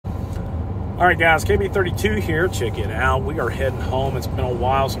All right, guys, KB32 here. Check it out. We are heading home. It's been a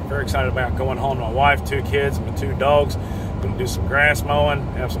while, so I'm very excited about going home. My wife, 2 kids, and my 2 dogs. Going to do some grass mowing,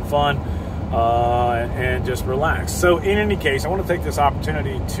 have some fun, and just relax. So in any case, I want to take this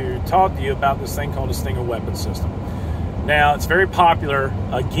opportunity to talk to you about this thing called the Stinger weapon system. Now, it's very popular,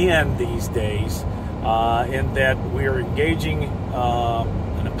 again, these days, in that we are engaging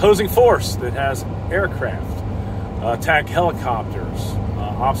an opposing force that has aircraft, attack helicopters,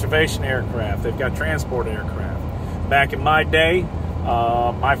 observation aircraft. They've got transport aircraft. Back in my day,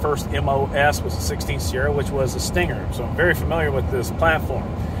 my first MOS was a 16 Sierra, which was a Stinger. So I'm very familiar with this platform.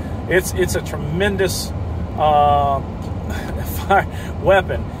 It's a tremendous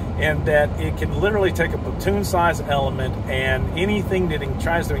weapon in that it can literally take a platoon-sized element, and anything that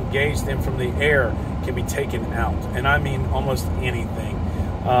tries to engage them from the air can be taken out. And I mean almost anything.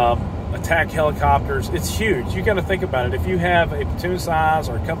 Attack helicopters, it's huge. You got to think about it. If you have a platoon size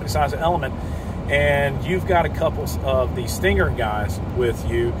or a company size element and you've got a couple of the Stinger guys with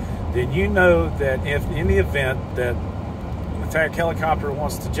you, then you know that if in the event that an attack helicopter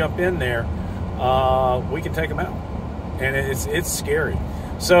wants to jump in there, we can take them out. And it's scary.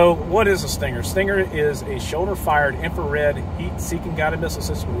 So what is a Stinger? Stinger is a shoulder-fired infrared heat-seeking guided missile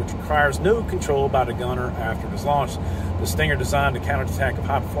system which requires no control by the gunner after it is launched. The Stinger designed to counterattack of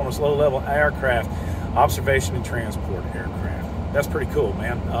high-performance, low-level aircraft, observation and transport aircraft. That's pretty cool,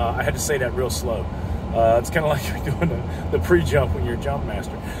 man. I had to say that real slow. It's kind of like you're doing the pre-jump when you're a jump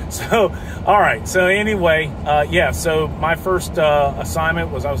master. So, all right. So anyway, yeah. So my first assignment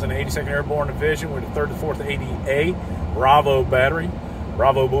was I was in the 82nd Airborne Division with the 3rd to 4th 80A Bravo Battery.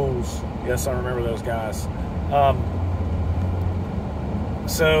 Bravo Bulls. Yes, I remember those guys.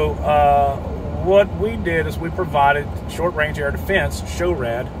 What we did is we provided short-range air defense,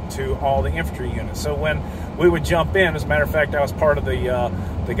 SHORAD, to all the infantry units. So when we would jump in, as a matter of fact, I was part of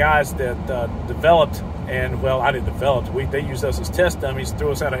the guys that developed, and well, I didn't develop. They used us as test dummies,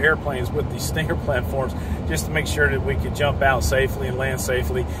 threw us out of airplanes with these Stinger platforms just to make sure that we could jump out safely and land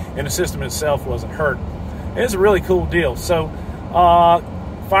safely, and the system itself wasn't hurt. It's a really cool deal. So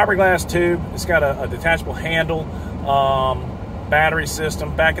fiberglass tube. It's got a detachable handle. Battery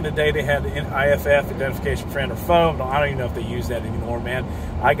system. Back in the day, they had the IFF, identification friend or foe. I don't even know if they use that anymore, man.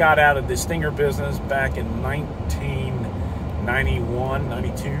 I got out of the Stinger business back in 1991,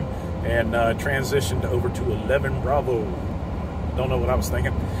 92, and transitioned over to 11 Bravo. Don't know what I was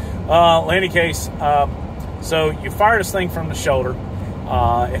thinking. In any case, so you fire this thing from the shoulder.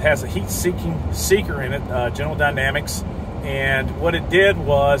 It has a heat-seeking seeker in it, General Dynamics. And what it did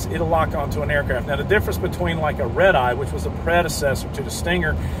was it'll lock onto an aircraft. Now, the difference between like a Red-Eye, which was a predecessor to the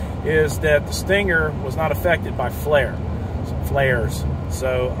Stinger, is that the Stinger was not affected by flares.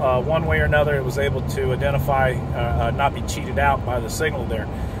 So one way or another, it was able to identify, not be cheated out by the signal there.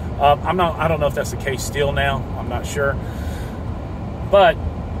 I don't know if that's the case still now. I'm not sure. But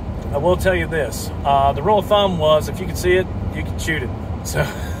I will tell you this. The rule of thumb was if you could see it, you could shoot it. So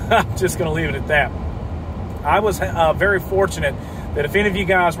I'm just going to leave it at that. I was very fortunate that if any of you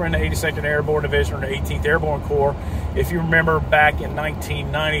guys were in the 82nd Airborne Division or the 18th Airborne Corps, if you remember back in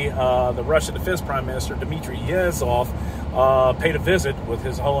 1990, the Russian Defense Prime Minister, Dmitry Yezhov, paid a visit with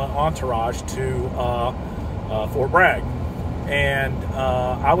his whole entourage to Fort Bragg. And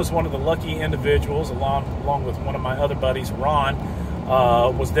I was one of the lucky individuals, along with one of my other buddies, Ron,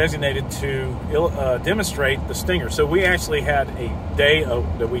 was designated to demonstrate the Stinger. So we actually had a day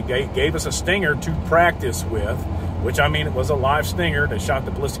that we gave us a Stinger to practice with, which I mean it was a live Stinger. They shot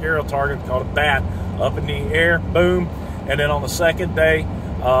the ballistic aerial target called a bat up in the air, boom. And then on the second day,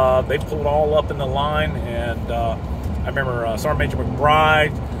 they pulled all up in the line. And I remember Sergeant Major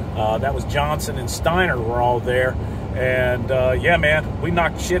McBride, that was Johnson and Steiner were all there. And yeah, man, we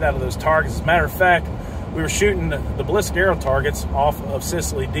knocked shit out of those targets. As a matter of fact, we were shooting the ballistic aerial targets off of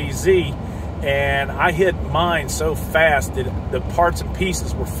Sicily DZ, and I hit mine so fast that the parts and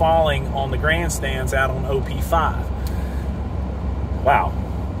pieces were falling on the grandstands out on OP5. Wow.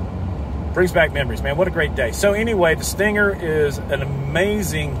 Brings back memories, man. What a great day. So anyway, the Stinger is an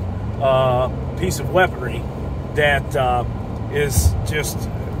amazing piece of weaponry that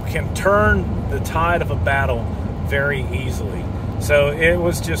can turn the tide of a battle very easily. So it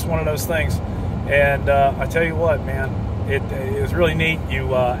was just one of those things. And I tell you what, man, it was really neat.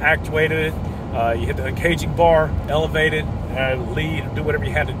 You actuated it, you hit the engaging bar, elevate it, lead, do whatever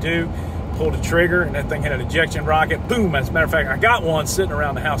you had to do, pull the trigger, and that thing had an ejection rocket. Boom! As a matter of fact, I got one sitting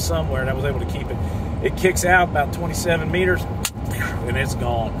around the house somewhere, and I was able to keep it. It kicks out about 27 meters, and it's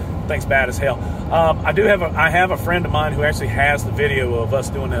gone. Thing's bad as hell. I have a friend of mine who actually has the video of us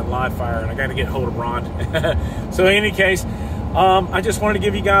doing that live fire, and I got to get hold of Ron. So in any case, I just wanted to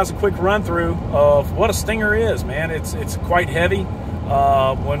give you guys a quick run through of what a Stinger is, man. It's quite heavy.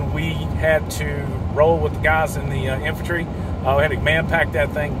 When we had to roll with the guys in the infantry, we had to man pack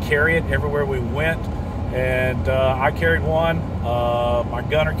that thing, carry it everywhere we went. And I carried one. My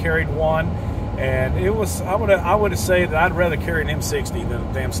gunner carried one, and it was I would say that I'd rather carry an M60 than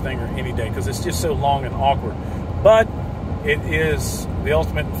a damn Stinger any day, because it's just so long and awkward. But it is the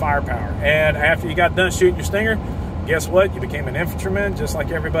ultimate in firepower. And after you got done shooting your Stinger, guess what? You became an infantryman just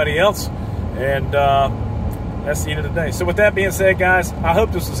like everybody else. And that's the end of the day. So with that being said, guys, I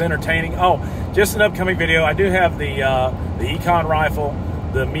hope this was entertaining. Oh, just an upcoming video. I do have the Econ rifle,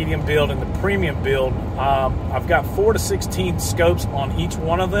 the medium build, and the premium build. I've got 4 to 16 scopes on each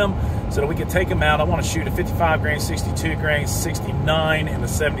one of them so that we can take them out. I want to shoot a 55 grain, 62 grain, 69, and a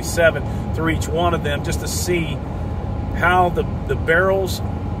 77 through each one of them, just to see how the barrels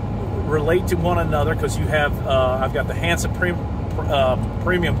relate to one another, because you have I've got the Hansa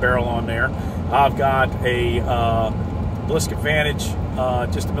premium barrel on there. I've got a Blisk Advantage,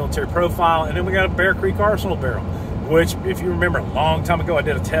 just a military profile, and then we got a Bear Creek Arsenal barrel, which, if you remember, a long time ago I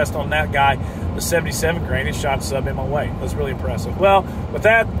did a test on that guy, the 77 grain, and shot a sub in my way. It was really impressive. Well, with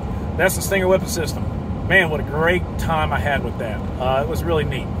that, that's the Stinger weapon system. Man, what a great time I had with that. It was really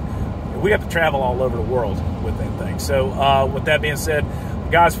neat. We have to travel all over the world with that thing. So with that being said,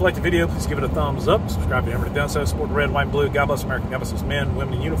 guys, if you like the video, please give it a thumbs up. Subscribe if you haven't done so. Support the red, white, and blue. God bless America. God bless those men,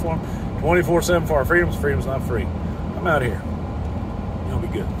 women in uniform. 24/7 for our freedoms. Freedom's not free. I'm out of here. Y'all be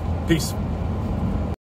good. Peace.